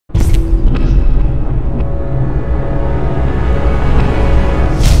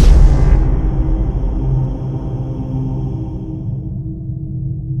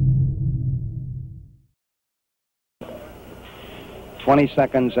20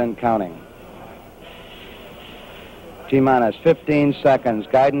 seconds and counting. T-minus 15 seconds.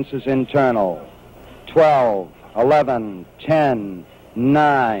 Guidance is internal. 12, 11, 10,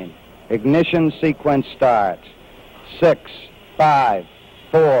 9. Ignition sequence start. 6, 5,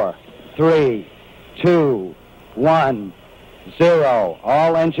 4, 3, 2, 1, 0.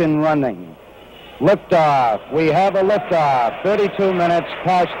 All engine running. Liftoff. We have a liftoff. 32 minutes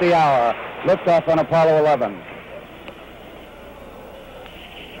past the hour. Liftoff on Apollo 11.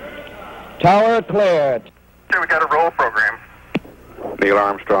 Tower cleared. We got a roll program. Neil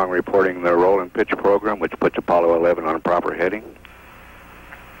Armstrong reporting the roll and pitch program, which puts Apollo 11 on a proper heading.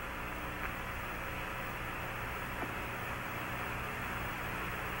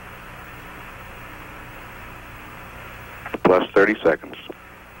 Plus 30 seconds.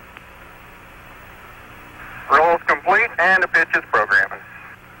 Roll is complete and the pitch is programming.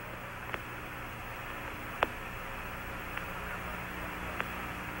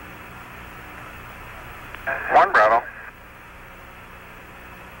 One Bravo.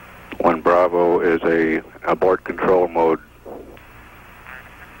 One Bravo is a abort control mode.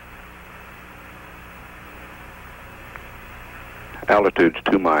 Altitude's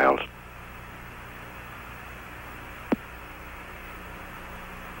 2 miles.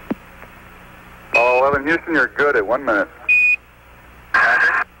 Apollo 11 Houston, you're good at 1 minute.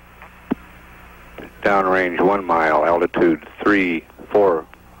 Downrange 1 mile, altitude 4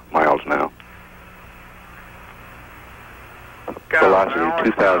 miles now. Velocity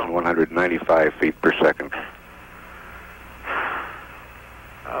 2,195 feet per second.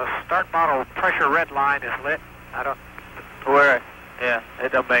 Start model pressure red line is lit. I don't... Where? Yeah,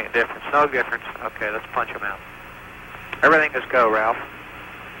 it don't make a difference. No difference. Okay, let's punch them out. Everything is go, Ralph.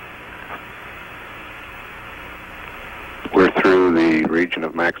 We're through the region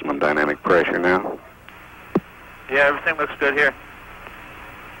of maximum dynamic pressure now. Yeah, everything looks good here.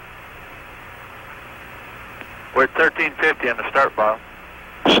 We're at 1350 on the start bottle.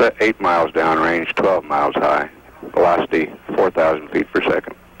 8 miles downrange, 12 miles high. Velocity 4,000 feet per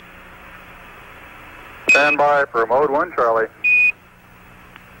second. Stand by for mode 1 Charlie.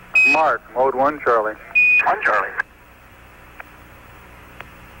 Mark, mode 1 Charlie. 1 Charlie.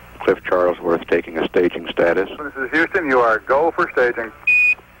 Cliff Charlesworth taking a staging status. This is Houston, you are go for staging.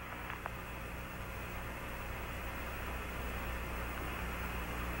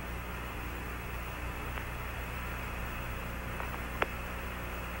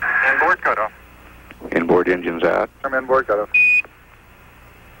 Inboard cutoff. Inboard engines out. I'm inboard cutoff.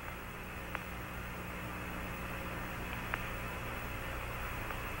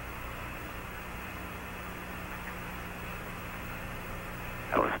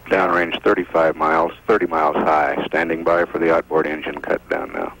 Downrange 35 miles, 30 miles high. Standing by for the outboard engine cut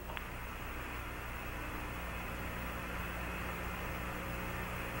down now.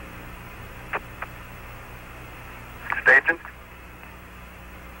 Staging.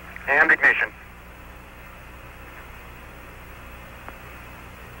 And ignition.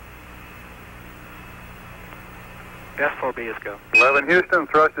 S4B is go. 11 Houston,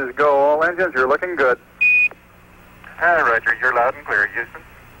 thrust is go. All engines, you're looking good. Roger, you're loud and clear, Houston.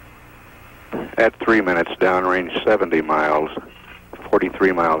 At 3 minutes, downrange 70 miles,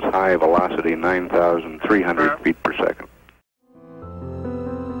 43 miles high, velocity 9,300 feet per second.